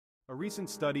A recent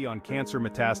study on cancer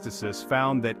metastasis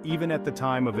found that even at the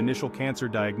time of initial cancer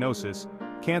diagnosis,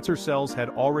 cancer cells had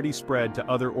already spread to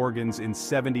other organs in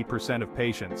 70% of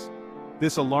patients.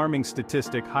 This alarming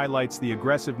statistic highlights the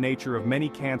aggressive nature of many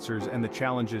cancers and the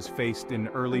challenges faced in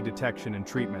early detection and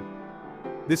treatment.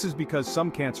 This is because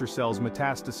some cancer cells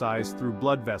metastasize through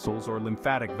blood vessels or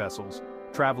lymphatic vessels,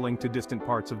 traveling to distant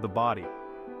parts of the body.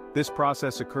 This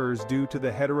process occurs due to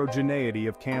the heterogeneity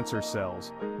of cancer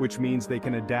cells, which means they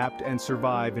can adapt and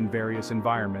survive in various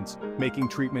environments, making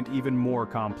treatment even more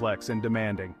complex and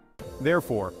demanding.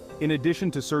 Therefore, in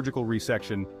addition to surgical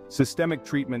resection, systemic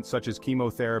treatment such as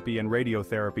chemotherapy and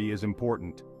radiotherapy is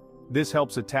important. This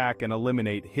helps attack and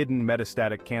eliminate hidden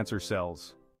metastatic cancer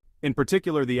cells. In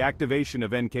particular, the activation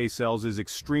of NK cells is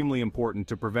extremely important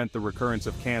to prevent the recurrence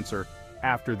of cancer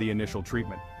after the initial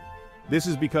treatment. This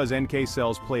is because NK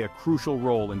cells play a crucial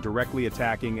role in directly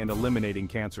attacking and eliminating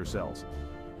cancer cells.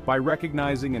 By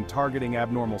recognizing and targeting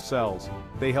abnormal cells,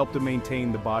 they help to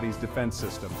maintain the body's defense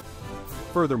system.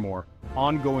 Furthermore,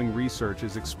 ongoing research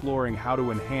is exploring how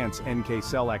to enhance NK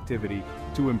cell activity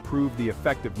to improve the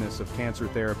effectiveness of cancer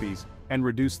therapies and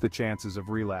reduce the chances of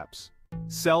relapse.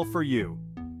 Cell for You.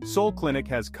 Seoul Clinic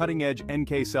has cutting-edge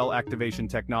NK cell activation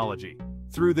technology.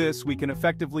 Through this, we can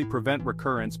effectively prevent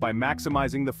recurrence by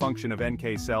maximizing the function of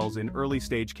NK cells in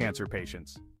early-stage cancer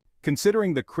patients.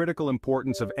 Considering the critical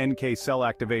importance of NK cell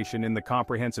activation in the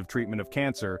comprehensive treatment of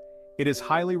cancer, it is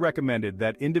highly recommended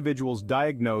that individuals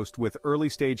diagnosed with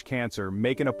early-stage cancer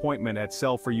make an appointment at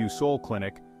Cell for You Seoul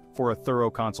Clinic for a thorough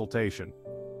consultation.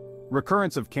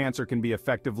 Recurrence of cancer can be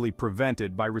effectively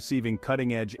prevented by receiving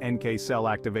cutting-edge NK cell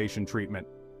activation treatment.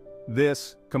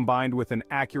 This, combined with an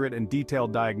accurate and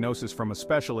detailed diagnosis from a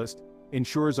specialist,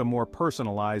 ensures a more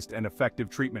personalized and effective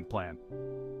treatment plan.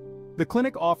 The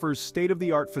clinic offers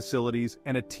state-of-the-art facilities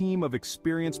and a team of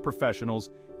experienced professionals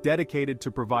dedicated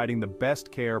to providing the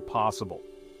best care possible.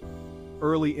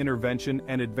 Early intervention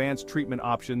and advanced treatment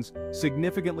options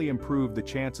significantly improve the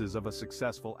chances of a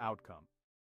successful outcome.